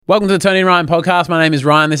Welcome to the Tony and Ryan podcast. My name is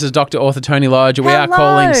Ryan. This is Dr. Author Tony Loja. We are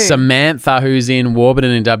calling Samantha, who's in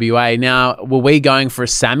Warburton in WA. Now, were we going for a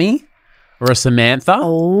Sammy or a Samantha?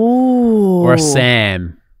 Oh. Or a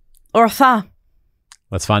Sam? Or a Tha?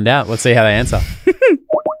 Let's find out. Let's see how they answer.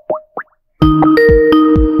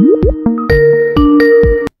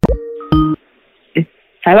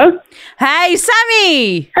 Hello? Hey,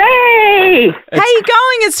 Sammy. Hey! How you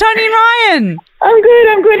going? It's Tony and Ryan. I'm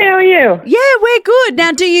good. How are you? Yeah, we're good.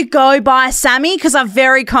 Now, do you go by Sammy? Because I've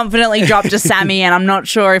very confidently dropped a Sammy and I'm not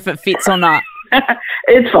sure if it fits or not.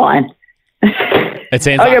 It's fine. It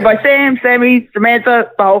seems I go by Sam, Sammy, Samantha,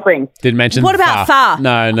 the whole thing. Didn't mention What about Tha?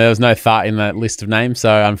 No, there was no Tha in that list of names,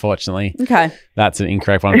 so unfortunately, Okay. that's an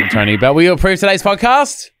incorrect one from Tony. But will you approve today's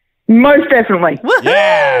podcast? Most definitely. Woohoo!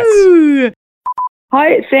 Yes! Hi,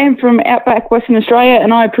 it's Sam from Outback, Western Australia,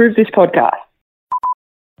 and I approve this podcast.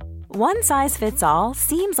 One size fits all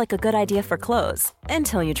seems like a good idea for clothes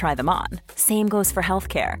until you try them on. Same goes for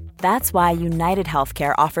healthcare. That's why United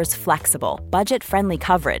Healthcare offers flexible, budget-friendly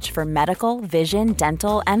coverage for medical, vision,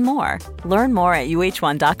 dental, and more. Learn more at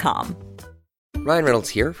uh1.com. Ryan Reynolds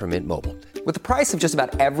here from Mint Mobile. With the price of just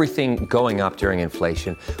about everything going up during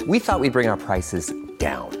inflation, we thought we'd bring our prices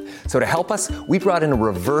down. So to help us, we brought in a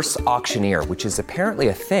reverse auctioneer, which is apparently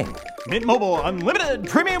a thing. Mint Mobile Unlimited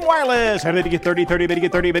Premium Wireless. How to get 30, 30, bit to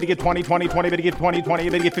get 30, bit to get 20, 20, 20, bit to get 20, 20,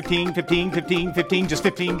 bit to get 15, 15, 15, 15, just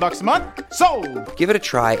 $15 a month? Sold! Give Give it a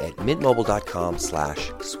try at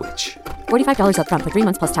mintmobile.com/switch. $45 up front for 3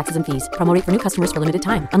 months plus taxes and fees. Promo rate for new customers for limited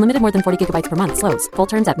time. Unlimited more than 40 gigabytes per month. Slows full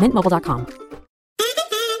terms at mintmobile.com.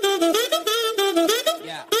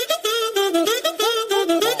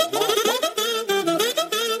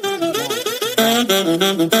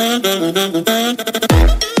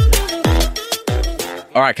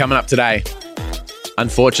 All right, coming up today.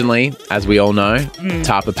 Unfortunately, as we all know,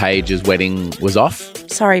 Tarper Page's wedding was off.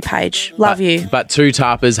 Sorry, Paige. Love you. But two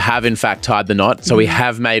Tarpers have in fact tied the knot, so we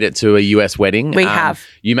have made it to a US wedding. We have.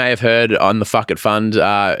 You may have heard on the Fuck It Fund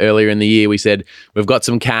earlier in the year, we said, we've got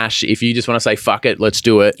some cash. If you just want to say, fuck it, let's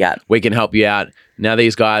do it. Yeah. We can help you out. Now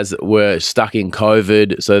these guys were stuck in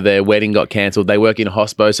COVID, so their wedding got cancelled. They work in a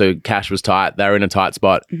hospo, so cash was tight. They were in a tight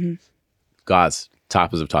spot. Guys,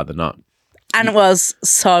 Tarpers have tied the knot. And it was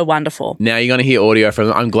so wonderful. Now you're going to hear audio from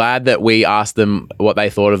them. I'm glad that we asked them what they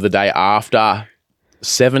thought of the day after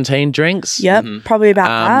 17 drinks. Yep, probably about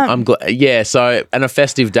that. I'm glad. Yeah, so and a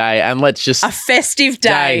festive day, and let's just A festive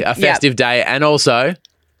day. a festive day, and also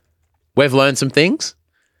we've learned some things,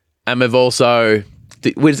 and we've also.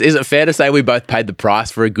 Is it fair to say we both paid the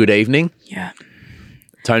price for a good evening? Yeah.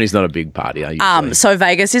 Tony's not a big partier. Usually. So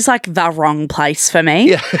Vegas is like the wrong place for me.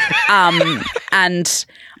 Yeah. And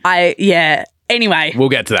anyway. We'll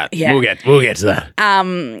get to that. Yeah. We'll get to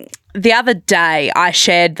that. The other day I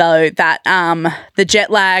shared though that the jet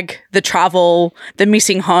lag, the travel, the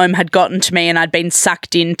missing home had gotten to me, and I'd been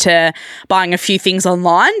sucked into buying a few things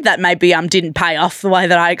online that maybe didn't pay off the way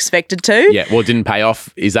that I expected to. Yeah, well, it didn't pay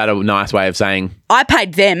off. Is that a nice way of saying? I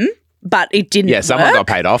paid them, but it didn't Yeah, someone work.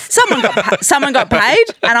 got paid off. Someone got paid,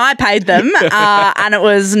 and I paid them, and it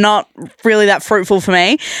was not really that fruitful for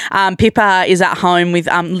me. Pippa is at home with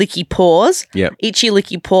licky paws, itchy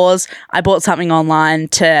licky paws. I bought something online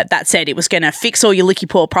that said it was going to fix all your licky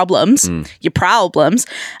paw problems, your problems.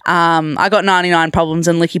 I got 99 problems,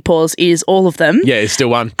 and licky paws is all of them. Yeah, it's still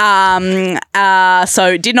one. So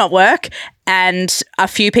it did not work. And a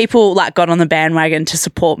few people got on the bandwagon to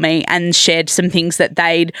support me and shared some things that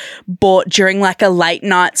they'd bought during a late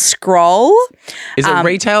night scroll. Is it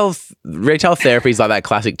retail therapy is like that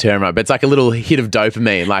classic term, right? But it's like a little hit of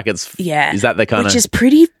dopamine. Is that the kind which is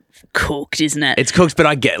pretty cooked, isn't it? It's cooked, but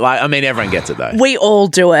everyone gets it though. We all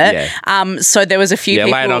do it. Yeah. So there was a few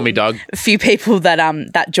people. Lay it on me, dog. A few people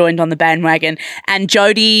that joined on the bandwagon, and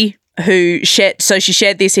Jody, who shared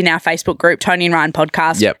this in our Facebook group, Tony and Ryan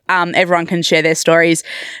podcast. Yep. Everyone can share their stories.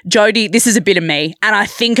 Jody, this is a bit of me, and I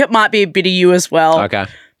think it might be a bit of you as well. Okay.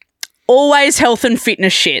 Always health and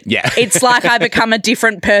fitness shit. Yeah. It's like I become a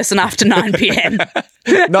different person after 9 p.m.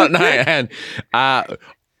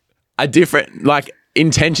 A different,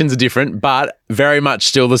 intentions are different, but very much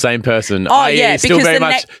still the same person. Oh, yeah. Still very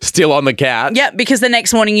much still on the couch. Yeah, because the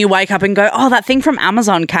next morning you wake up and go, oh, that thing from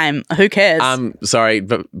Amazon came. Who cares? Sorry,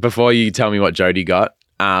 but before you tell me what Jody got,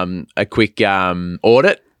 a quick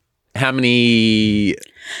audit. How many...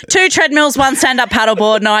 2 treadmills, 1 stand-up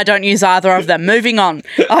paddleboard. No, I don't use either of them. Moving on.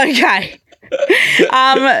 Okay.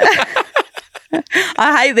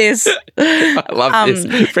 I hate this. I love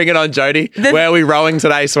this. Bring it on, Jody. Where are we rowing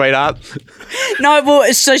today, sweetheart? No,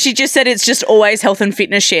 well, so she just said it's just always health and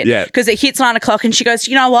fitness shit. Yeah. Because it hits 9 o'clock and she goes,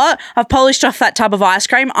 you know what? I've polished off that tub of ice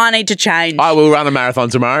cream. I need to change. I will run a marathon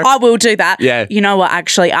tomorrow. I will do that. Yeah. You know what?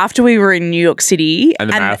 Actually, after we were in New York City and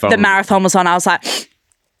the marathon was on, I was like,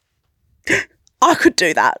 I could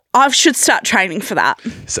do that. I should start training for that.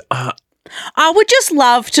 So, I would just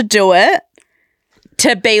love to do it.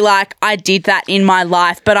 To be like, I did that in my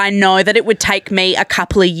life, but I know that it would take me a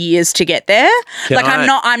couple of years to get there.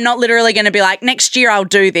 I'm not literally going to be like, next year I'll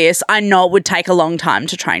do this. I know it would take a long time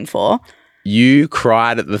to train for. You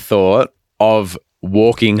cried at the thought of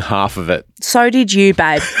walking half of it. So did you,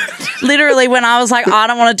 babe. Literally, when I was like, I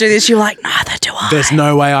don't want to do this, you were like, neither do I. There's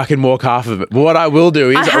no way I can walk half of it. What I will do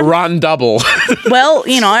is run double. Well,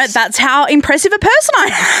 that's how impressive a person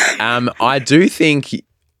I am. I do think...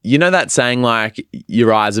 You know that saying like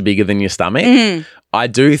your eyes are bigger than your stomach? Mm. I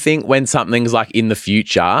do think when something's like in the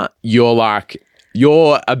future, you're like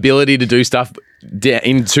your ability to do stuff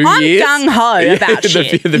in 2 years. I'm gung-ho about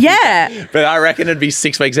shit. Yeah. But I reckon it'd be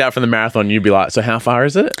 6 weeks out from the marathon. You'd be like, so how far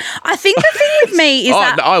is it? I think the thing with me is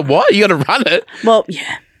what? You got to run it? Well,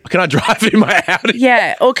 yeah. Can I drive in my Audi?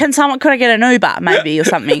 Yeah. Or could I get an Uber maybe or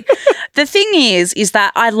something? The thing is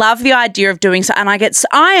that I love the idea of doing so. And I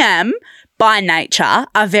am... by nature,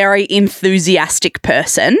 a very enthusiastic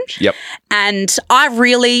person. Yep. And I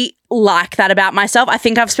really like that about myself. I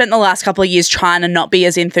think I've spent the last couple of years trying to not be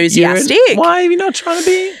as enthusiastic. Why are you not trying to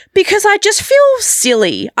be? Because I just feel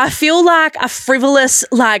silly. I feel like a frivolous,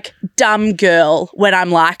 like, dumb girl when I'm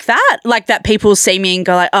like that. Like that people see me and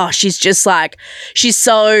go like, oh, she's just like, she's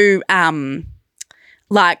so,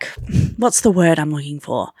 like, what's the word I'm looking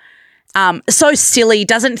for? So silly,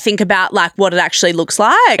 doesn't think about like what it actually looks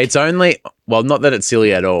like. It's only, well, not that it's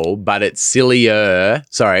silly at all, but it's sillier.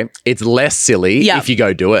 Sorry, it's less silly if you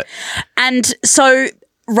go do it. And so,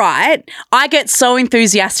 right, I get so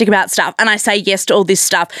enthusiastic about stuff and I say yes to all this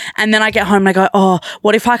stuff and then I get home and I go, oh,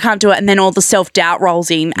 what if I can't do it? And then all the self-doubt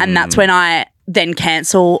rolls in and that's when I then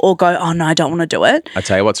cancel or go, oh no, I don't want to do it. I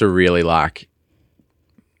tell you what's a really like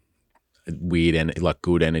weird and like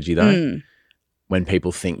good energy though. When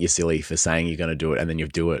people think you're silly for saying you're going to do it and then you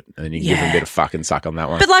do it and then you give them a bit of fucking suck on that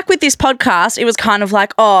one. But like with this podcast, it was kind of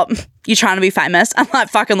like, oh, you're trying to be famous. I'm like,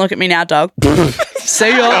 fucking look at me now, dog. See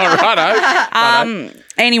you. Oh, righto.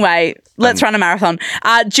 Anyway, let's run a marathon.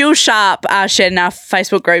 Jill Sharp shared in our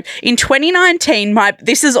Facebook group. In 2019,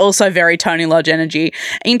 this is also very Tony Lodge energy.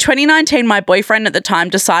 In 2019, my boyfriend at the time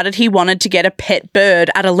decided he wanted to get a pet bird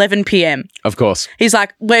at 11 p.m. Of course. He's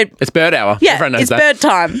like, it's bird hour. Yeah, everyone knows it's that. bird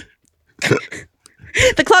time.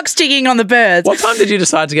 The clock's ticking on the birds. What time did you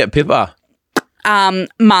decide to get Pippa?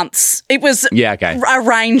 Months. It was a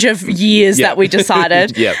range of years that we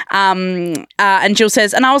decided. Yep. And Jill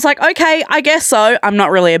says, and I was like, okay, I guess so. I'm not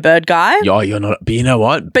really a bird guy. You're not, but you know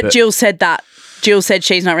what? But Jill said that. Jill said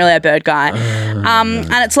she's not really a bird guy.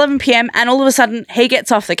 And it's 11 p.m. and all of a sudden he gets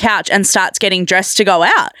off the couch and starts getting dressed to go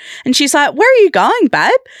out. And she's like, where are you going,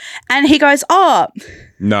 babe? And he goes, oh.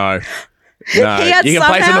 No. You can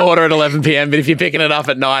place an order at 11 p.m, but if you're picking it up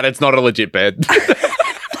at night, it's not a legit bed.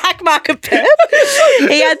 Black market bed.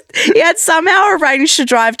 He had somehow arranged to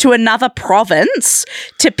drive to another province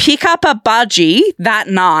to pick up a budgie that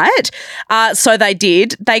night. So they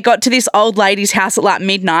did. They got to this old lady's house at like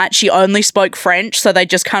midnight. She only spoke French, so they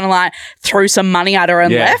just kind of like threw some money at her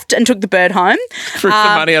and left and took the bird home. Threw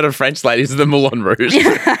some money at her French ladies at the Moulin Rouge.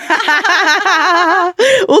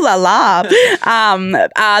 Ooh la la.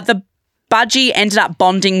 The budgie ended up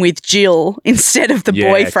bonding with Jill instead of the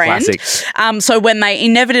boyfriend. Classic. So when they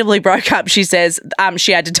inevitably broke up, she says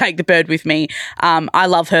she had to take the bird with me. I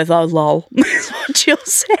love her though, lol. That's what Jill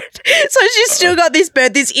said. So she's still got this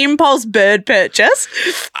bird, this impulse bird purchase.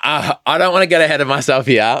 I don't want to get ahead of myself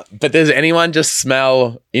here, but does anyone just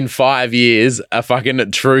smell in 5 years a fucking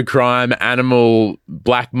true crime, animal,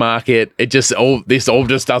 black market? This all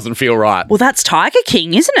just doesn't feel right. Well, that's Tiger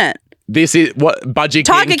King, isn't it? This is what Budgie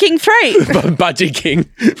Tiger King 3. Budgie King.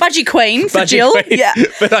 Budgie Queen for Jill. Queen. Yeah.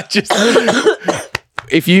 But I just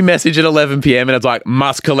if you message at 11 p.m. and it's like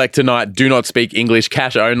must collect tonight, do not speak English,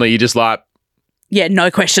 cash only, you're just like yeah,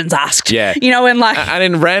 no questions asked. Yeah. You know, and like... And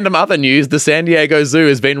in random other news, the San Diego Zoo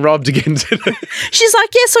has been robbed again today. She's like,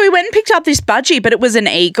 yeah, so we went and picked up this budgie, but it was an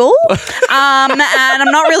eagle. And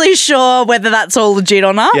I'm not really sure whether that's all legit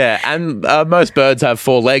or not. Yeah, and most birds have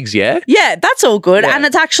 4 legs, yeah? Yeah, that's all good. Yeah. And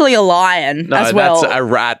it's actually a lion as well. No, that's a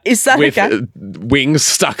rat Is that with okay? Wings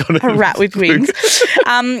stuck on it. A rat with wings.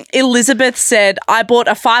 Elizabeth said, I bought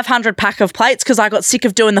a 500 pack of plates because I got sick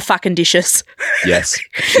of doing the fucking dishes. Yes.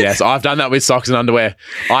 I've done that with socks and underwear.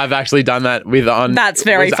 I've actually done that with That's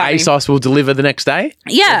very funny. ASOS will deliver the next day.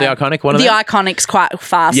 Yeah. The Iconic one of The them. Iconic's quite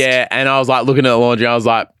fast. Yeah, and I was like looking at the laundry, I was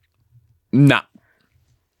like, nah.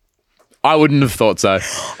 I wouldn't have thought so.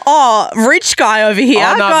 Oh, rich guy over here.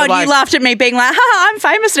 Oh, no, God, but you laughed at me being like, haha, I'm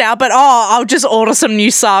famous now, but I'll just order some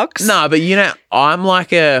new socks. No, but I'm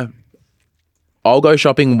like I'll go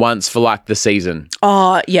shopping once for like the season.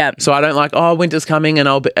 Oh, yeah. So I don't like, winter's coming and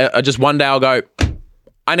I'll just one day I'll go,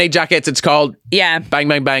 I need jackets, it's cold. Yeah. Bang,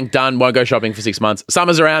 bang, bang, done. Won't go shopping for 6 months.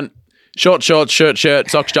 Summer's around, shorts, shirt,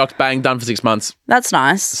 socks, jocks, bang, done for 6 months. That's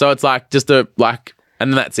nice. So it's like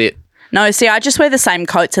and then that's it. No, see, I just wear the same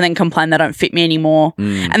coats and then complain they don't fit me anymore.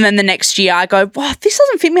 And then the next year I go, wow, this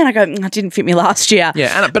doesn't fit me. And I go, it didn't fit me last year.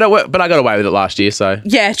 Yeah, but I got away with it last year, so.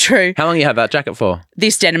 Yeah, true. How long you had that jacket for?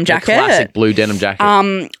 This denim jacket. The classic blue denim jacket.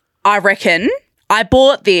 I reckon I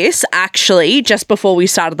bought this actually just before we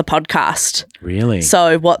started the podcast. Really?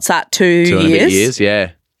 So what's that, 2 years? 2 and a bit years,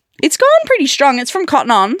 yeah. It's gone pretty strong. It's from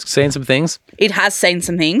Cotton On. Seen some things? It has seen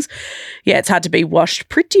some things. Yeah, it's had to be washed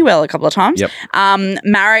pretty well a couple of times. Yep.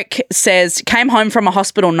 Marek says, came home from a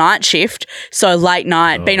hospital night shift, so late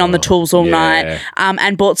night, been on the tools all night,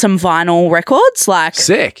 and bought some vinyl records.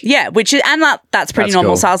 Sick. Yeah, that's pretty That's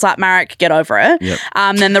normal. cool. So I was like, Marek, get over it. Yep.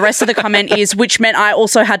 Then the rest of the comment is, which meant I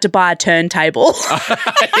also had to buy a turntable.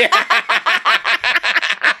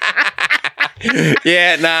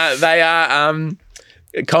 Yeah, nah, they are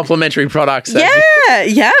complimentary products.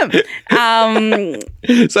 Yeah.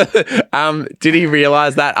 So, did he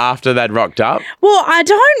realise that after they'd rocked up? Well, I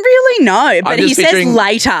don't really know, but I'm he just says picturing-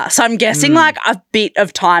 later. So I'm guessing like a bit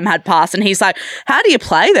of time had passed and he's like, how do you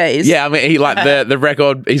play these? Yeah, I mean, he like the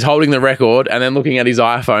record, he's holding the record and then looking at his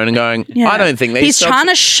iPhone and going, I don't think these He's songs- trying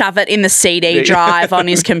to shove it in the CD drive on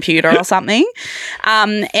his computer or something.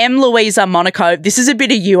 M. Louisa Monaco, this is a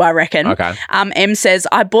bit of you, I reckon. Okay. M says,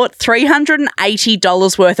 I bought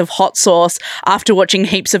 $380 worth of hot sauce after watching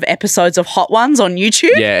heaps of episodes of Hot Ones on YouTube.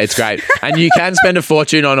 Yeah, it's great. And you can spend a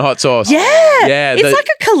fortune on hot sauce. Yeah. Yeah. It's like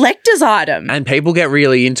a collector's item. And people get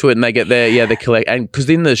really into it and they get the collect. And because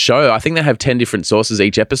in the show, I think they have 10 different sauces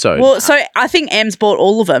each episode. Well, so I think M's bought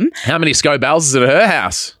all of them. How many Scobells is at her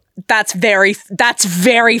house? That's very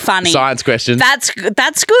funny. Science questions. That's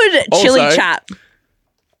good chili Also, chat.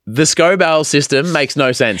 The Scobell system makes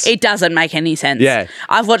no sense. It doesn't make any sense. Yeah.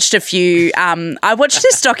 I've watched a few. I watched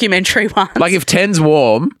this documentary once. Like if 10's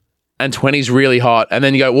warm and 20's really hot, and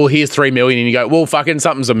then you go, well, here's 3 million, and you go, well, fucking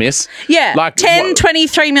something's amiss. Yeah. Like 10,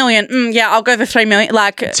 23 million. Yeah, I'll go for 3 million.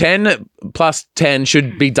 Like 10 plus 10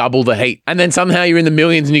 should be double the heat. And then somehow you're in the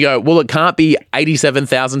millions and you go, well, it can't be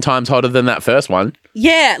 87,000 times hotter than that first one.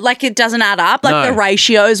 yeah, like it doesn't add up. Like No. the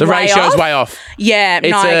ratio's The way ratio's off. way off. Yeah,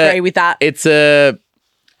 no, I agree with that. It's a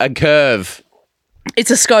curve. It's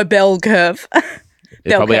a Scobell curve. It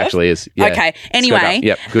Bell probably curve? actually is. Yeah. Okay. Anyway, Scobell.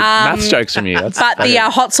 Yep. Good maths jokes from you. That's But the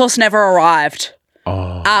hot sauce never arrived.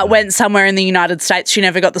 Went somewhere in the United States. She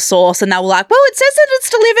never got the sauce, and they were like, "Well, it says that it's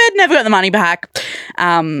delivered." Never got the money back.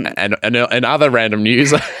 and other random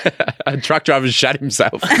news, a truck driver shot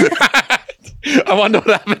himself. I wonder what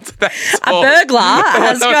happened to that sauce. A burglar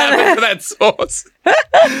has What got happened to that sauce?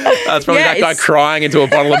 That's probably Yeah, that guy it's- crying into a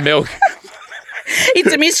bottle of milk.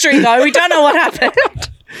 It's a mystery though. We don't know what happened.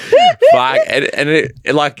 Fuck,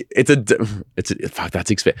 fuck,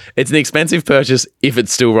 that's expensive. It's an expensive purchase if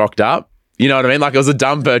it's still rocked up. You know what I mean? Like it was a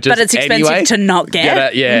dumb purchase, But it's expensive anyway. to not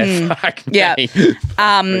get. Yeah, fuck Yeah. me.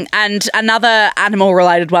 And another animal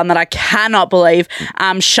related one that I cannot believe.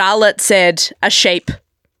 Charlotte said a sheep.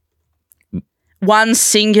 One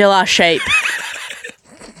singular sheep.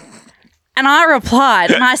 And I replied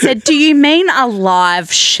and I said, do you mean a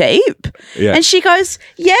live sheep? Yeah. And she goes,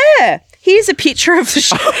 yeah. Here's a picture of the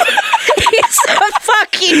sheep. It's a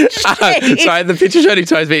fucking sheep. So the picture showed he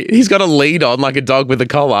told me he's got a lead on like a dog with a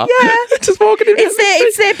collar. Yeah. Just walking in.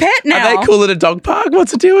 It's their pet now. Are they cool at a dog park?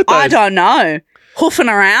 What's the deal with those? I don't know. Hoofing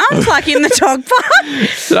around like in the dog park.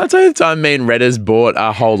 Did I tell you the time me and Redders bought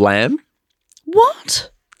a whole lamb? What?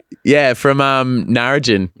 Yeah, from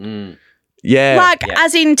Narrogin. Yeah. Like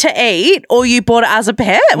as in to eat, or you bought it as a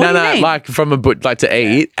pet? What do you mean? like from a like to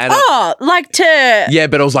eat. And like to. yeah,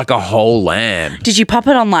 but it was like a whole lamb. Did you pop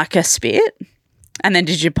it on like a spit? And then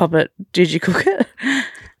did you cook it?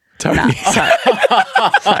 Totally.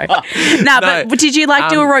 Sorry. No, but did you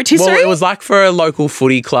like do a rotisserie? Well, it was like for a local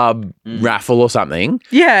footy club raffle or something.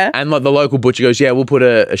 Yeah. And like the local butcher goes, yeah, we'll put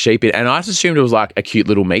a sheep in. And I just assumed it was like a cute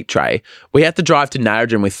little meat tray. We had to drive to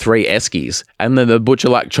Narrogin with 3 eskies. And then the butcher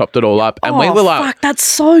like chopped it all up. And we were like, fuck, that's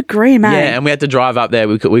so grim, man. yeah, and we had to drive up there.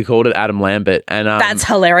 We called it Adam Lambert. And That's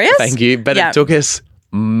hilarious. Thank you. But Yeah. it took us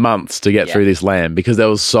months to get through this lamb because there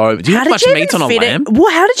was so. Do you know how much meat's on a lamb?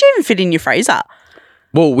 Well, how did you even fit in your freezer?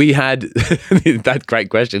 Well, we had that great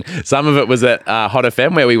question. Some of it was at Hot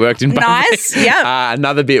FM where we worked in. Nice, yeah.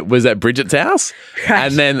 Another bit was at Bridget's house,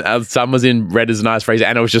 and then some was in Redda's nice freezer,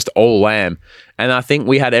 and it was just all lamb. And I think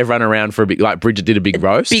we had everyone around for a big, like Bridget did a big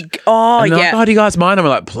roast. And like, oh, do you guys mind? And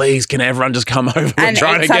we're like, please, can everyone just come over and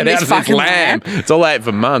trying to get out of this lamb? It's all I ate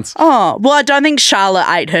for months. Oh, well, I don't think Charlotte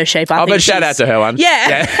ate her sheep. But shout out to her one.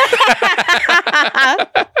 Yeah.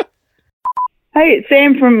 Hey, it's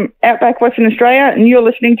Sam from Outback Western Australia, and you're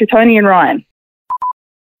listening to Tony and Ryan.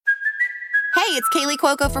 Hey, it's Kaylee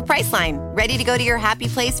Cuoco for Priceline. Ready to go to your happy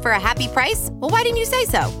place for a happy price? Well, why didn't you say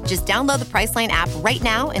so? Just download the Priceline app right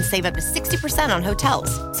now and save up to 60% on hotels.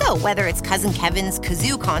 So whether it's Cousin Kevin's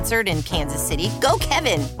Kazoo Concert in Kansas City, go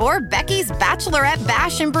Kevin, or Becky's Bachelorette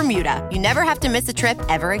Bash in Bermuda, you never have to miss a trip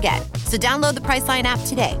ever again. So download the Priceline app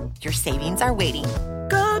today. Your savings are waiting.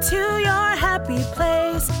 Go to your happy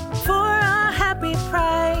place for a happy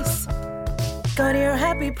price. Go to your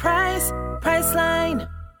happy price, Priceline.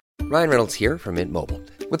 Ryan Reynolds here from Mint Mobile.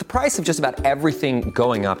 With the price of just about everything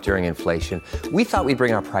going up during inflation, we thought we'd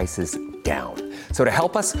bring our prices down. So to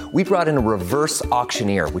help us, we brought in a reverse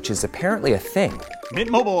auctioneer, which is apparently a thing. Mint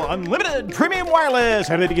Mobile Unlimited Premium Wireless.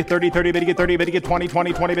 How to get 30, 30, bit to get 30, bit to get 20,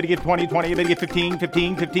 20, 20, bit to get 20, 20, bit to get 15,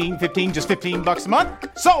 15, 15, 15, just $15 a month?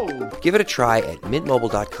 Sold! Give it a try at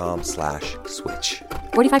mintmobile.com/switch.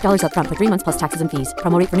 $45 up front for 3 months plus taxes and fees.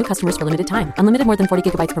 Promo rate for new customers for limited time. Unlimited more than 40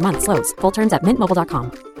 gigabytes per month. Slows full terms at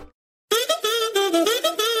mintmobile.com.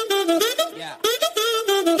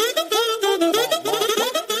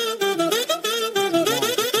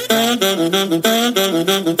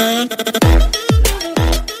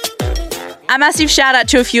 A massive shout out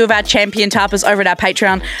to a few of our champion tarpers over at our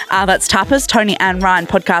Patreon. That's Tarpers, Tony and Ryan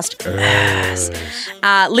podcast. Yes.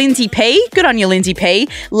 Lindsay P. Good on you, Lindsay P.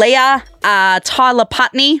 Leah, Tyler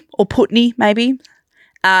Putney, or Putney maybe.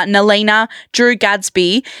 Nalina, Drew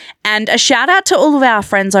Gadsby, and a shout out to all of our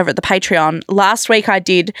friends over at the Patreon. Last week I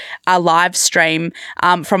did a live stream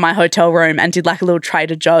from my hotel room and did like a little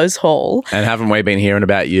Trader Joe's haul. And haven't we been hearing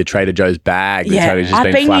about your Trader Joe's bag? Yeah,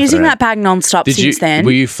 I've been using that bag nonstop since then.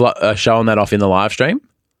 Were you showing that off in the live stream?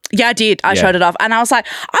 Yeah, I did. I showed it off. And I was like,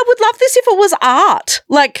 I would love this if it was art.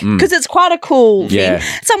 Like, because it's quite a cool thing.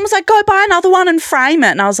 Someone was like, go buy another one and frame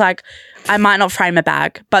it. And I was like, I might not frame a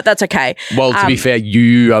bag, but that's okay. Well, to be fair,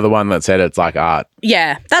 you are the one that said it's like art.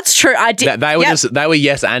 Yeah, that's true. I did. They were they were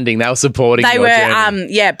yes-anding. They were supporting your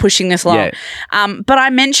journey. Pushing this along. Yeah. But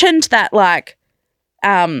I mentioned that like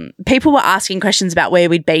people were asking questions about where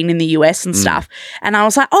we'd been in the US and stuff. And I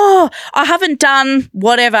was like, oh, I haven't done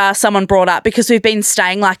whatever someone brought up because we've been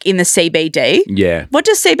staying like in the CBD. Yeah. What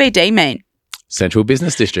does CBD mean? Central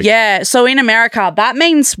Business District. Yeah. So in America, that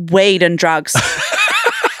means weed and drugs.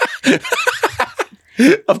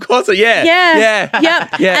 Of course, yeah. Yep. Yeah.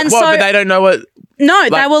 And but they don't know what. No,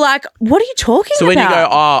 they were like, what are you talking about? So when you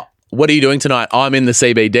go, what are you doing tonight? I'm in the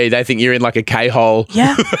CBD. They think you're in like a K-hole.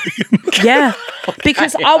 Yeah. Yeah.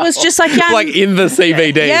 Because I was just like, like in the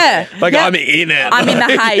CBD. Yeah. Like I'm in it. I'm in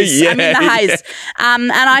the haze. I'm in the haze.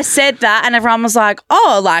 And I said that and everyone was like,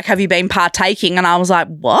 oh, like, have you been partaking? And I was like,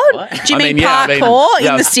 what? Do you mean parkour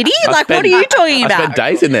in the city? Like, what are you talking about? I spent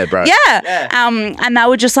days in there, bro. Yeah. And they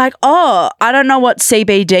were just like, oh, I don't know what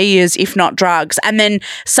CBD is if not drugs. And then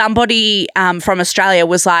somebody from Australia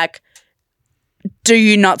was like, do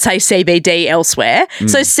you not say CBD elsewhere?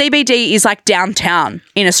 So CBD is like downtown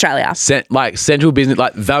in Australia. Like central business,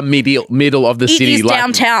 like the middle of the city. It is like,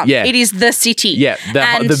 downtown. Yeah. It is the city. Yeah.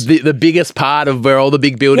 The biggest part of where all the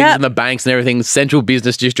big buildings and the banks and everything, central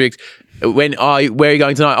business district. Where are you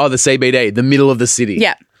going tonight? Oh, the CBD, the middle of the city.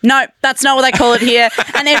 Yeah. No, that's not what they call it here.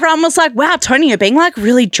 And everyone was like, wow, Tony, you're being like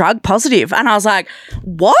really drug positive. And I was like,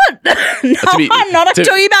 what? No, I'm not. I'm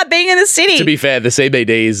talking about being in the city. To be fair, the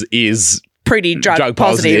CBD is pretty drug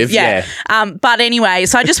positive. Yeah. But anyway,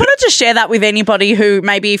 so I just wanted to share that with anybody who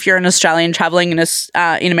maybe if you're an Australian traveling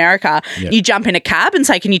in America, you jump in a cab and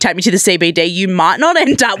say, can you take me to the CBD? You might not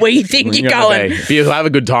end up where you think you're going. But you'll have a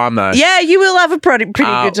good time though. Yeah, you will have a pretty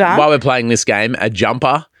good time. While we're playing this game, a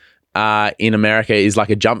jumper in America is like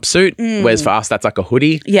a jumpsuit, whereas for us that's like a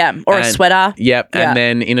hoodie. Yeah, or a sweater. Yep. And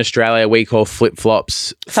then in Australia we call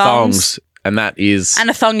flip-flops thongs. And that is... And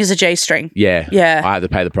a thong is a G-string. Yeah. Yeah. I had to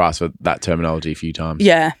pay the price for that terminology a few times.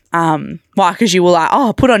 Yeah. Why? Because you were like,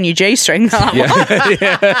 oh, put on your G-string. Like,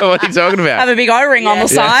 yeah. What are you talking about? Have a big O-ring on the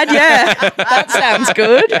side. Yeah. That sounds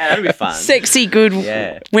good. Yeah, that'd be fun. Sexy, good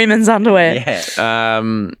women's underwear. Yeah.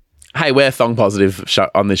 Hey, we're thong positive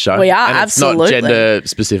on this show. We are, and absolutely. It's not gender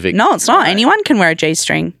specific. No, it's not. Anyone can wear a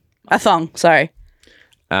G-string. A thong, sorry.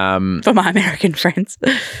 For my American friends.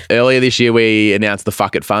 Earlier this year, we announced the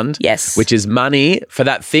Fuck It Fund. Yes. Which is money for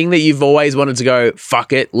that thing that you've always wanted to go,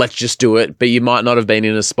 fuck it, let's just do it, but you might not have been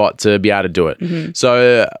in a spot to be able to do it. Mm-hmm.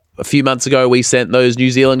 So a few months ago, we sent those New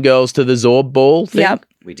Zealand girls to the Zorb Ball thing. Yep.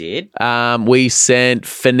 We did. We sent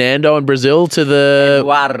Fernando in Brazil to the...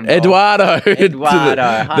 Eduardo. Hi,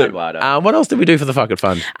 Eduardo. What else did we do for the Fuck It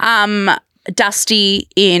Fund? Dusty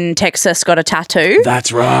in Texas got a tattoo.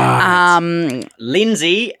 That's right.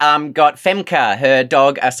 Lindsay got Femka, her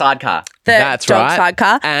dog, a sidecar. That's dog right.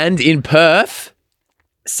 sidecar. And in Perth...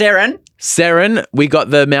 Seren, we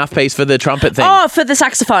got the mouthpiece for the trumpet thing. Oh, for the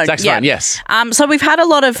saxophone. Saxophone, yes. So we've had a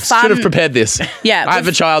lot of fun. Should have prepared this. Yeah. I have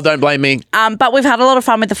a child, don't blame me. But we've had a lot of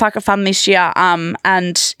fun with the Fuck It Fun this year.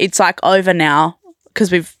 And it's like over now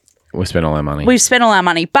because we've spent all our money. We've spent all our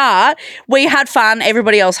money, but we had fun.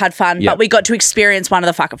 Everybody else had fun, Yep. but we got to experience one of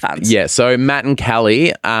the Fuck It Funs. Yeah, so Matt and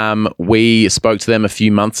Callie, we spoke to them a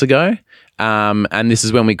few months ago, and this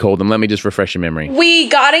is when we called them. Let me just refresh your memory. We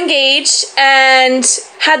got engaged and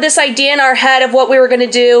had this idea in our head of what we were going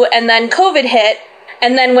to do, and then COVID hit.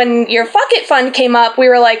 And then when your Fuck It Fund came up, we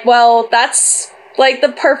were like, well, that's like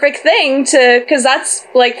the perfect thing because that's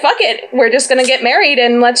like, fuck it. We're just going to get married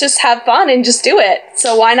and let's just have fun and just do it.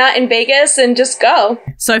 So why not in Vegas and just go?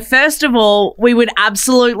 So first of all, we would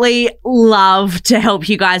absolutely love to help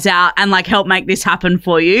you guys out and like help make this happen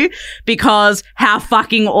for you because how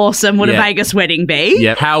fucking awesome would a Vegas wedding be?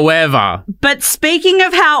 Yeah. However. But speaking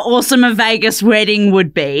of how awesome a Vegas wedding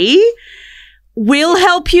would be, we'll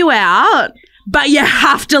help you out, but you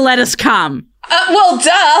have to let us come. Well,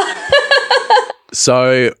 duh.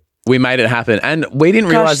 So we made it happen, and we didn't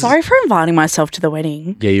realize. Sorry for inviting myself to the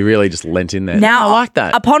wedding. Yeah, you really just lent in there. Now, I like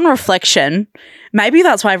that. Upon reflection, maybe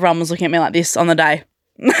that's why everyone was looking at me like this on the day.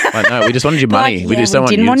 No, we just wanted your money. We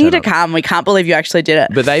didn't want you to come. We can't believe you actually did it.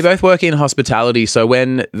 But they both work in hospitality, so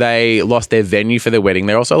when they lost their venue for their wedding,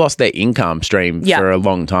 they also lost their income stream for a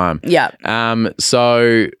long time. Yeah.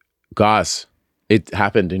 So, guys, it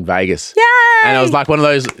happened in Vegas. Yay! And it was like one of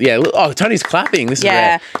those, oh, Tony's clapping. This is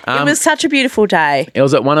rare. It was such a beautiful day. It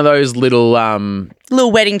was at one of those little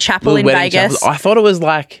wedding chapel in Vegas. Chapels. I thought it was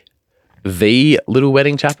like the little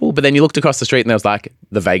wedding chapel, but then you looked across the street and there was like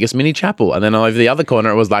the Vegas mini chapel, and then over the other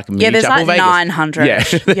corner it was like mini there's chapel like Vegas. 900. Yeah,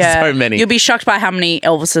 there's so many. You'll be shocked by how many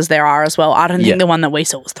Elvises there are as well. I don't think the one that we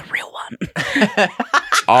saw was the real one.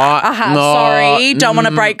 Sorry, don't want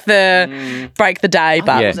to break the day,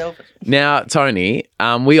 but Now, Tony,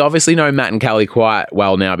 we obviously know Matt and Callie quite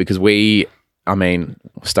well now because we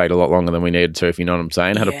stayed a lot longer than we needed to, if you know what I'm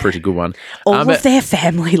saying. Had a pretty good one. All of their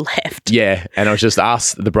family left. Yeah, and it was just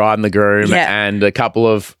us, the bride and the groom, and a couple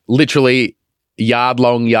of literally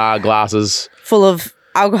yard-long glasses. Full of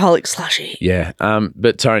alcoholic slushy. Yeah.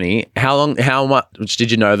 But Tony, how much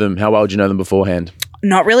did you know them? How well did you know them beforehand?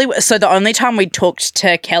 Not really. So the only time we talked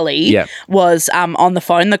to Kelly was on the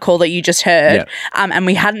phone, the call that you just heard, and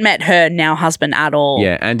we hadn't met her now husband at all.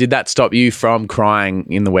 Yeah, and did that stop you from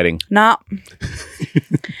crying in the wedding? No.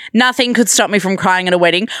 Nothing could stop me from crying at a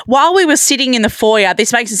wedding. While we were sitting in the foyer,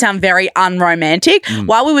 this makes it sound very unromantic.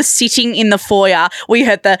 While we were sitting in the foyer, we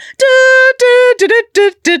heard the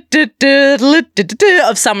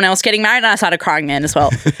of someone else getting married, and I started crying then as well.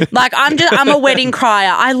 Like I'm a wedding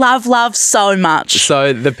crier. I love love so much.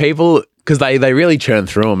 So the people, because they really churn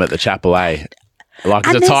through them at the chapel, eh? Like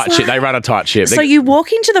it's a tight ship. They run a tight ship. So you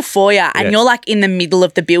walk into the foyer and you're like in the middle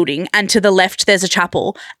of the building, and to the left there's a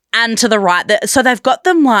chapel, and to the right, so they've got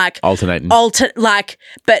them like alternating,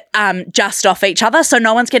 but just off each other, so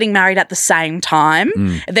no one's getting married at the same time.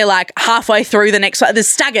 They're like halfway through the next one. They're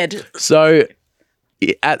staggered. So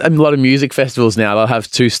at a lot of music festivals now, they'll have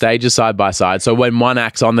two stages side by side. So when one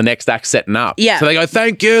act's on, the next act's setting up. Yeah. So they go,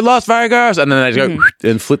 "Thank you, Las Vegas," and then they just go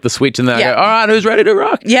and flip the switch, and then they go, "All right, who's ready to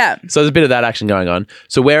rock?" Yeah. So there's a bit of that action going on.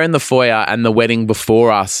 So we're in the foyer, and the wedding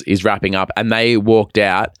before us is wrapping up, and they walked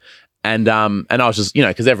out. And I was just,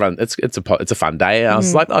 because everyone, it's a fun day. I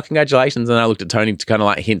was like, "Oh, congratulations!" And I looked at Tony to kind of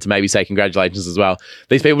like hint to maybe say congratulations as well.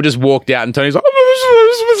 These people just walked out, and Tony's like,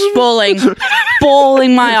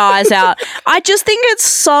 bawling my eyes out. I just think it's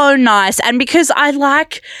so nice, and because I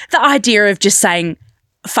like the idea of just saying,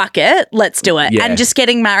 "Fuck it, let's do it," and just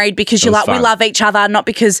getting married because you're like, fun. We love each other, not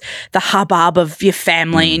because the hubbub of your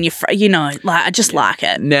family and your, I just like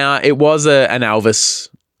it. Now it was an Elvis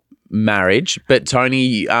marriage, but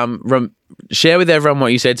Tony, share with everyone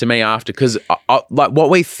what you said to me after, because like what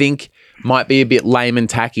we think might be a bit lame and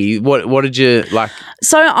tacky. What did you like?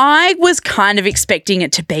 So I was kind of expecting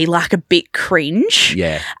it to be like a bit cringe.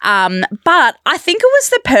 Yeah. But I think it was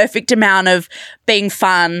the perfect amount of being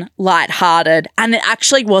fun, lighthearted, and it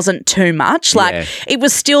actually wasn't too much. Like, it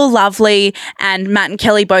was still lovely, and Matt and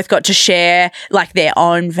Kelly both got to share, like, their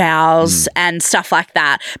own vows and stuff like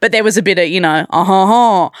that. But there was a bit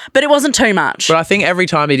of, but it wasn't too much. But I think every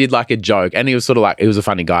time he did, like, a joke, and he was sort of like, he was a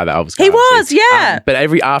funny guy, that Elvis guy. He was, yeah. But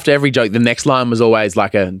after every joke, the next line was always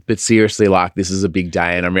like but seriously, like, this is a big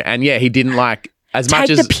day. And he didn't, like, as much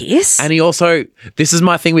as take the piss. And he also, this is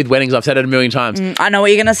my thing with weddings, I've said it a million times. I know what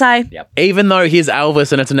you're going to say. Yep. Even though he's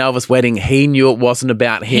Elvis and it's an Elvis wedding, he knew it wasn't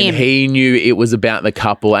about him. He knew it was about the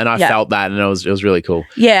couple, and I felt that, and it was really cool.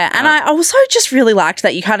 Yeah, and I also just really liked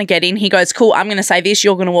that you kind of get in. He goes, cool, I'm going to say this,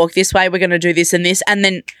 you're going to walk this way, we're going to do this and this, and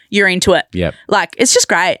then you're into it. Yep. Like, it's just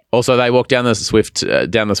great. Also, they walked down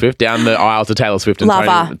the aisle to Taylor Swift,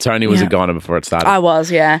 and Tony was a goner before it started. I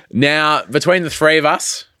was, yeah. Now, between the three of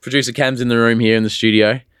us, producer Cam's in the room here in the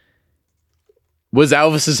studio. Was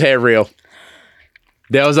Elvis's hair real?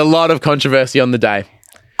 There was a lot of controversy on the day.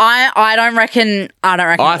 I don't reckon.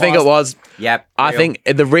 I think it was. Yep. I think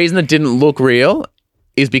the reason it didn't look real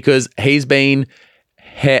is because he's been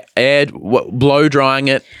blow drying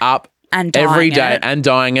it up and every day and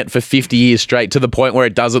dyeing it for 50 years straight, to the point where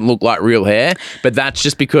it doesn't look like real hair. But that's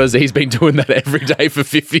just because he's been doing that every day for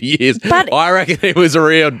 50 years. But I reckon it was the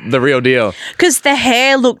real deal. Because the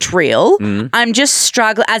hair looked real. I'm just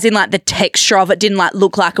struggling, as in, like, the texture of it didn't, like,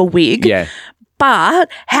 look like a wig. Yeah. But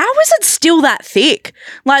how is it still that thick?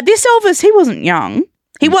 Like, this Elvis, he wasn't young.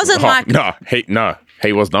 He wasn't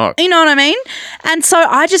he was not. You know what I mean? And so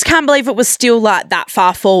I just can't believe it was still, like, that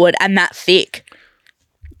far forward and that thick.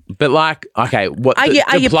 But, like, okay, what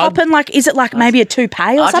are you popping, like, is it like maybe a toupee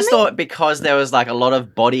or something? I just thought because there was, like, a lot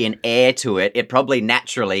of body and air to it, it probably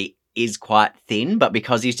naturally is quite thin, but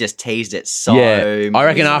because he's just teased it so I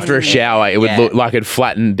reckon after a shower it would look like it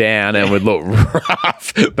flattened down and would look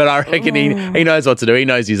rough. But I reckon he knows what to do. He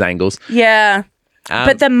knows his angles. Yeah.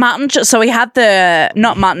 But the mutton, so we had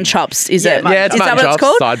not mutton chops, is it? Yeah, it's is mutton that what chops, it's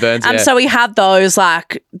called? sideburns, yeah. So we had those,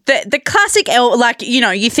 like, the classic, like,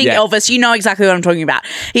 you think Elvis, you know exactly what I'm talking about.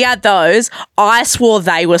 He had those. I swore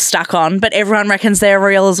they were stuck on, but everyone reckons they're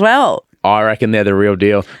real as well. I reckon they're the real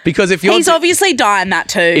deal. Because if he's obviously dying that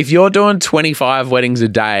too. If you're doing 25 weddings a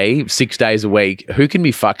day, 6 days a week, who can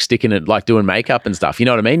be sticking it, like, doing makeup and stuff? You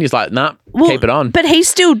know what I mean? He's like, nah, keep it on. But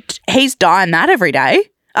he's dying that every day.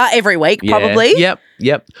 Every week, probably.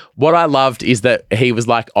 Yep. What I loved is that he was,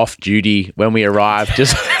 like, off duty when we arrived.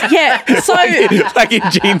 Just so like in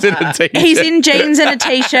jeans and a t-shirt. He's in jeans and a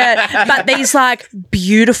t-shirt, but these, like,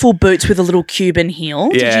 beautiful boots with a little Cuban heel.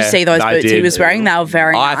 Did you see those boots he was wearing? They were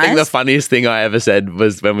very nice. I think the funniest thing I ever said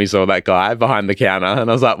was when we saw that guy behind the counter, and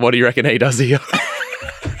I was like, "What do you reckon he does here?"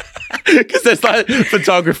 Because there's, like,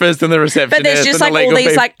 photographers and the receptionists. But there's just, like, all these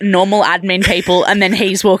people, like, normal admin people, and then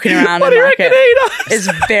he's walking around. What do you reckon he does?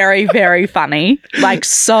 It's very, very funny. Like,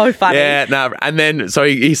 so funny. Yeah, no. And then, so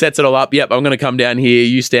he sets it all up. Yep, I'm going to come down here.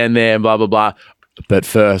 You stand there and blah, blah, blah. But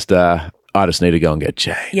first, I just need to go and get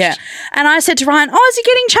changed. Yeah. And I said to Ryan, is he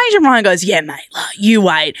getting changed? And Ryan goes, yeah, mate, you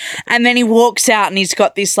wait. And then he walks out and he's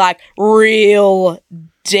got this, like, real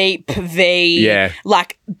deep V,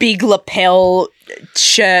 like, big lapel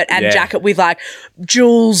shirt and jacket with, like,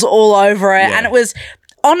 jewels all over it. And it was,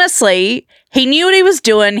 honestly, he knew what he was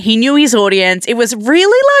doing. He knew his audience. It was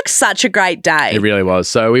really, like, such a great day. It really was.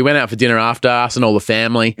 So we went out for dinner after, us and all the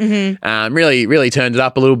family. Really turned it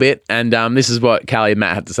up a little bit. And this is what Callie and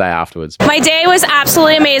Matt had to say afterwards. My day was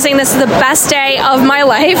absolutely amazing. This is the best day of my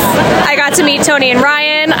life. I got to meet Tony and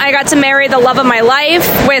Ryan. I got to marry the love of my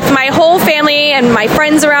life with my whole family and my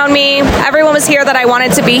friends around me. Everyone was here that I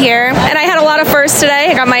wanted to be here. And I had a lot of firsts today.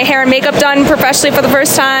 I got my hair and makeup done professionally for the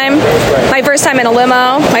first time. My first time in a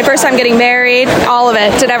limo. My first time getting married. All of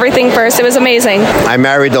it. Did everything first. It was amazing. I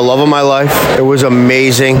married the love of my life. It was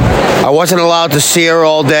amazing. I wasn't allowed to see her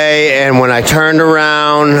all day, and when I turned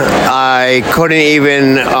around, I couldn't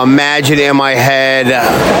even imagine in my head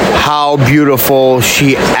how beautiful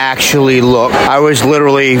she actually looked. I was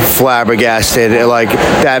literally flabbergasted. Like,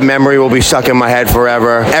 that memory will be stuck in my head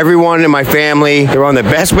forever. Everyone in my family, they're on their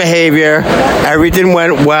best behavior. Everything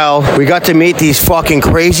went well. We got to meet these fucking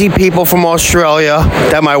crazy people from Australia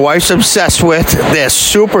that my wife's obsessed with. They're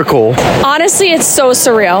super cool. Honestly, it's so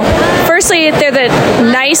surreal. Firstly, they're the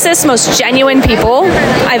nicest, most genuine people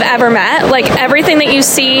I've ever met. Like, everything that you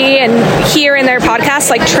see and hear in their podcast,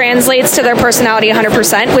 like, translates to their personality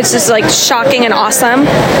 100%, which is, like, shocking and awesome.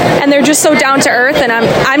 And they're just so down to earth, and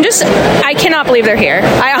I cannot believe they're here.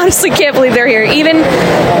 I honestly can't believe they're here. Even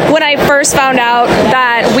when I first found out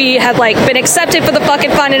that we we had like been accepted for the fucking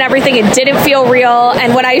fun and everything. It didn't feel real.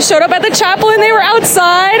 And when I showed up at the chapel and they were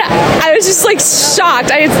outside, I was just like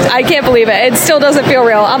shocked. I can't believe it. It still doesn't feel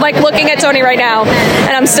real. I'm like looking at Tony right now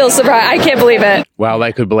and I'm still surprised. I can't believe it. Well,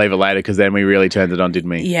 they could believe it later because then we really turned it on, didn't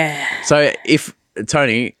we? Yeah. So if,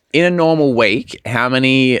 Tony, in a normal week, how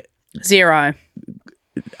many 0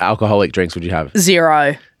 alcoholic drinks would you have?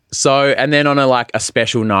 0. So, and then on a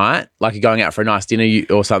special night, like you're going out for a nice dinner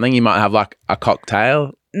or something, you might have like a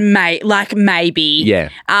cocktail. Maybe. Yeah.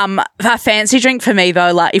 A fancy drink for me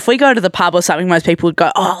though, like if we go to the pub or something, most people would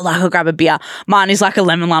go, oh, like I'll grab a beer. Mine is like a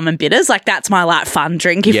lemon lime and bitters. Like that's my like fun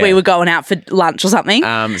drink if we were going out for lunch or something.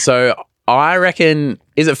 So I reckon,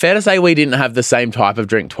 is it fair to say we didn't have the same type of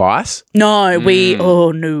drink twice? No,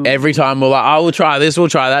 no. Every time we're like, oh, we'll try this, we'll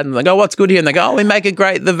try that. And they go, what's good here? And they go, oh, we make it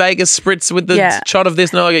great, the Vegas spritz with the shot of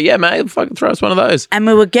this. And I go, yeah, mate, fucking throw us one of those. And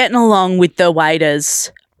we were getting along with the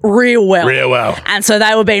waiters real well. And so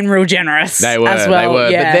they were being real generous they were, as well. They were.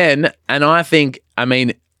 Yeah. But then, and I think, I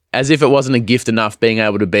mean, as if it wasn't a gift enough being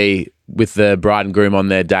able to be with the bride and groom on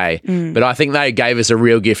their day, but I think they gave us a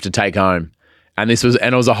real gift to take home. And it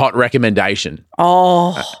was a hot recommendation.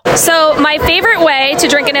 Oh. So my favorite way to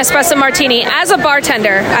drink an espresso martini, as a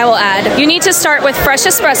bartender, I will add, you need to start with fresh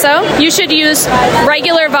espresso. You should use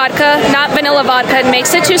regular vodka, not vanilla vodka. It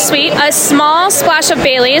makes it too sweet. A small splash of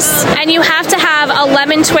Baileys, and you have to have a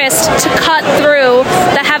lemon twist to cut through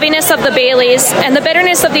the heaviness of the Baileys and the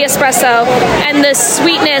bitterness of the espresso and the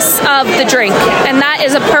sweetness of the drink. And that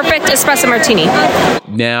is a perfect espresso martini.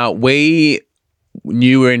 Now, we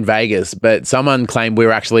knew we were in Vegas, but someone claimed we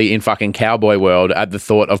were actually in fucking cowboy world at the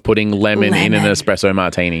thought of putting lemon in an espresso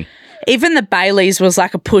martini. Even the Baileys was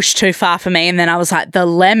like a push too far for me. And then I was like, the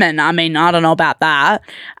lemon, I mean, I don't know about that.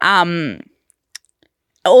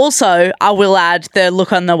 Also, I will add the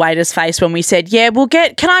look on the waiter's face when we said,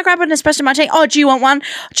 can I grab an espresso martini? Oh, do you want one?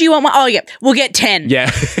 Oh, yeah, we'll get 10.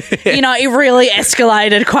 Yeah. It really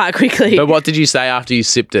escalated quite quickly. But what did you say after you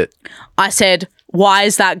sipped it? I said, why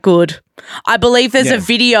is that good? I believe there's a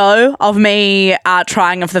video of me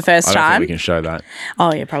trying it for the first I don't time. think we can show that.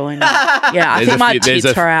 Oh, yeah, probably not. Yeah, I think my tits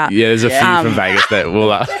are out. Yeah, there's a few from Vegas that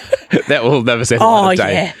will never see the light of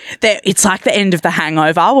day. It's like the end of The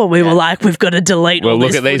Hangover where we were like, we've got to delete all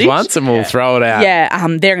this look at these footage. once and we'll throw it out. Yeah,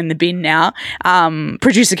 they're in the bin now.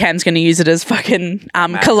 Producer Cam's going to use it as fucking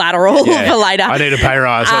collateral for later. I need a pay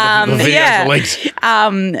rise. The videos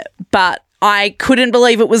are leaked. But I couldn't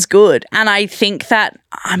believe it was good. And I think that,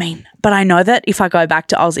 but I know that if I go back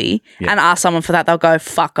to Aussie and ask someone for that, they'll go,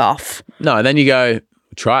 fuck off. No, then you go,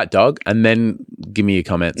 try it, dog, and then give me your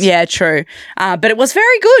comments. Yeah, true. But it was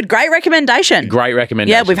very good. Great recommendation.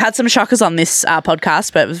 Yeah, we've had some shockers on this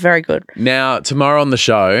podcast, but it was very good. Now, tomorrow on the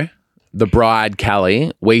show, the bride,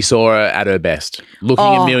 Callie, we saw her at her best, looking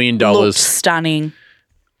 $1 million. Looked stunning.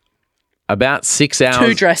 About 6 hours.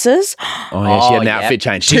 2 dresses. Oh, yeah, she had an outfit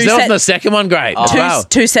change. She's on the second one, great. Oh.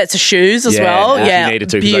 2 sets of shoes as well. Yeah, she needed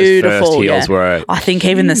to. Beautiful. Those first heels were. I think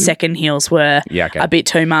even the second heels were a bit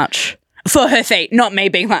too much for her feet. Not me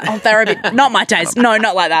being like, they're a bit, not my taste. No,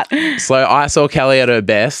 not like that. So I saw Callie at her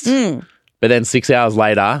best, but then 6 hours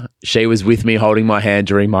later, she was with me holding my hand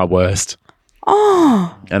during my worst.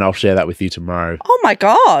 Oh. And I'll share that with you tomorrow. Oh my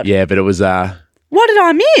God. Yeah, but it was what did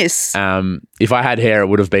I miss? If I had hair, it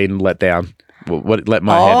would have been let down. Let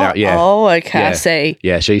my hair down. Yeah. Oh, okay. Yeah. I see.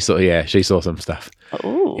 Yeah, she saw some stuff.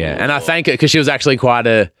 Ooh. Yeah, and I thank her because she was actually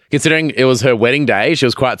considering it was her wedding day, she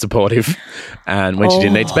was quite supportive, and when she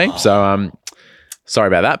didn't need to be. So sorry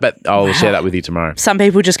about that, but I'll share that with you tomorrow. Some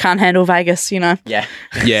people just can't handle Vegas, Yeah.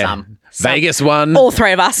 Yeah. Vegas won. All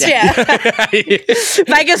 3 of us, yeah.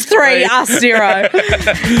 Vegas 3, us 0.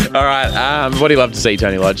 All right. What do you love to see,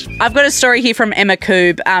 Tony Lodge? I've got a story here from Emma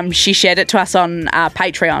Coob. She shared it to us on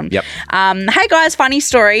Patreon. Yep. Hey guys, funny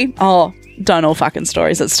story. Oh, don't all fucking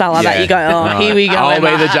stories that start like that. You go, here we go. I'll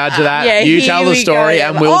Emma. be the judge of that. Yeah, you tell the story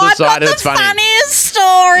and we'll decide if it's funny. Funniest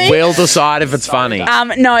story. We'll decide if it's funny.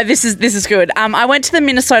 No, this is good. I went to the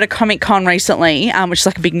Minnesota Comic Con recently, which is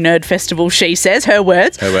like a big nerd festival, she says, her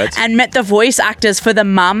words, and met the voice actors for the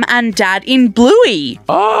mum and dad in Bluey.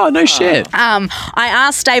 Oh, no shit. I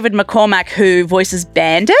asked David McCormack, who voices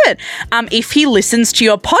Bandit, if he listens to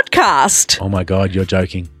your podcast. Oh my God, you're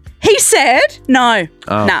joking. He said, no,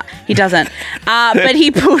 he doesn't. But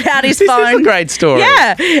he pulled out his phone. This is a great story.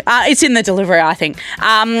 Yeah, it's in the delivery, I think.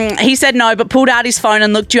 He said no, but pulled out his phone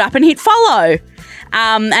and looked you up and hit follow.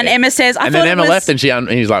 And Emma says, and then Emma left and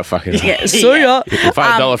he's like, fuck it. Yeah, see ya.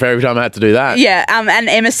 $5 for every time I had to do that. Yeah, and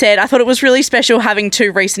Emma said, I thought it was really special having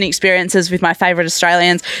 2 recent experiences with my favourite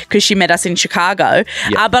Australians because she met us in Chicago.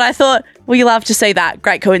 But I thought, we love to see that.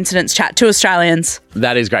 Great coincidence chat. 2 Australians.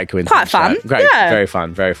 That is great coincidence. Quite fun. Chat. Great, yeah. Very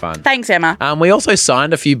fun, very fun. Thanks, Emma. We also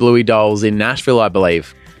signed a few Bluey dolls in Nashville, I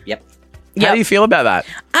believe. Yep. How do you feel about that?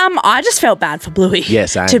 I just felt bad for Bluey. Yeah,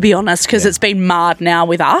 same. To be honest, because it's been marred now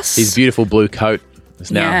with us. His beautiful blue coat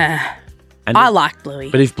is now. Yeah. And I like Bluey.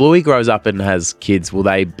 But if Bluey grows up and has kids, will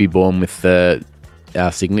they be born with the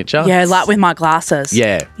signature? Yeah, like with my glasses.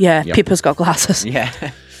 Yeah. Yeah, Yep. Pippa's got glasses. Yeah.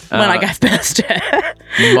 When I gave birth to her.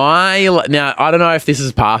 Now, I don't know if this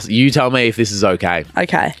is past. You tell me if this is okay.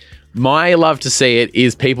 Okay. My love to see it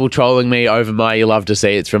is people trolling me over my you love to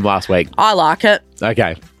see it's from last week. I like it.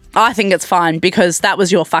 Okay. I think it's fine because that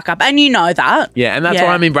was your fuck up. And you know that. Yeah, and that's why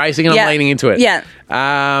I'm embracing and I'm leaning into it. Yeah.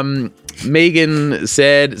 Megan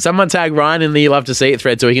said, someone tag Ryan in the you love to see it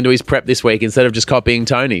thread so he can do his prep this week instead of just copying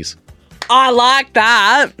Tony's. I like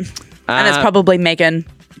that. And it's probably Megan.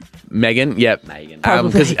 Megan, yep. Megan.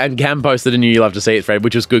 And Cam posted a new you love to see it thread,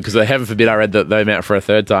 which was good because heaven forbid I read that they met for a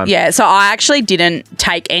third time. Yeah, so I actually didn't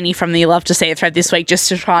take any from the you love to see it thread this week just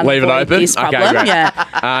to try and leave it avoid open. this problem. Okay, great.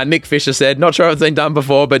 Yeah. Nick Fisher said, not sure if it's been done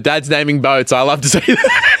before, but Dad's naming boats. I love to see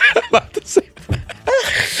that. Love to see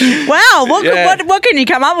that. Wow, what can you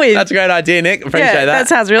come up with? That's a great idea, Nick. Appreciate that. That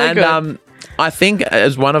sounds really good. I think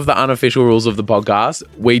as one of the unofficial rules of the podcast,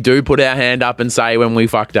 we do put our hand up and say when we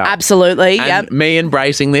fucked up. Absolutely, and me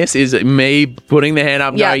embracing this is me putting the hand up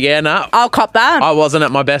and going, yeah, no. I'll cop that. I wasn't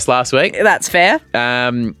at my best last week. That's fair.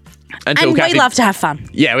 And we love to have fun.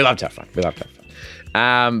 Yeah, we love to have fun.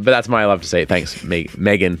 But that's my love to see it. Thanks,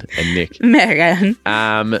 Megan and Nick. Megan.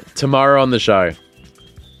 Tomorrow on the show.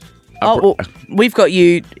 We've got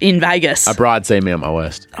you in Vegas. A bride see me at my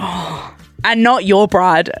worst. Oh, and not your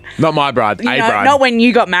bride. Not my bride, bride. Not when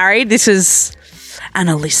you got married. This is, and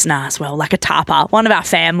a listener as well, like a tarper, one of our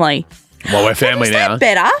family. Well, we're family now. Is that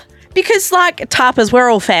better? Because like tarpers, we're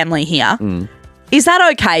all family here. Is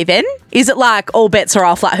that okay then? Is it like all bets are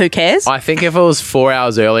off, like who cares? I think if it was 4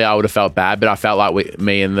 hours earlier, I would have felt bad, but I felt like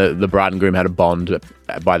me and the bride and groom had a bond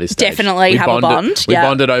by this stage. Definitely have a bond. We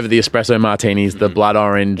bonded over the espresso martinis, the blood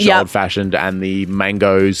orange old-fashioned, and the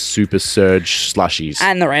mango super surge slushies.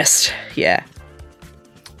 And the rest, yeah.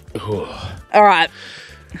 All right.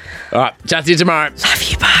 Chat to you tomorrow. Love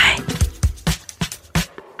you, bye.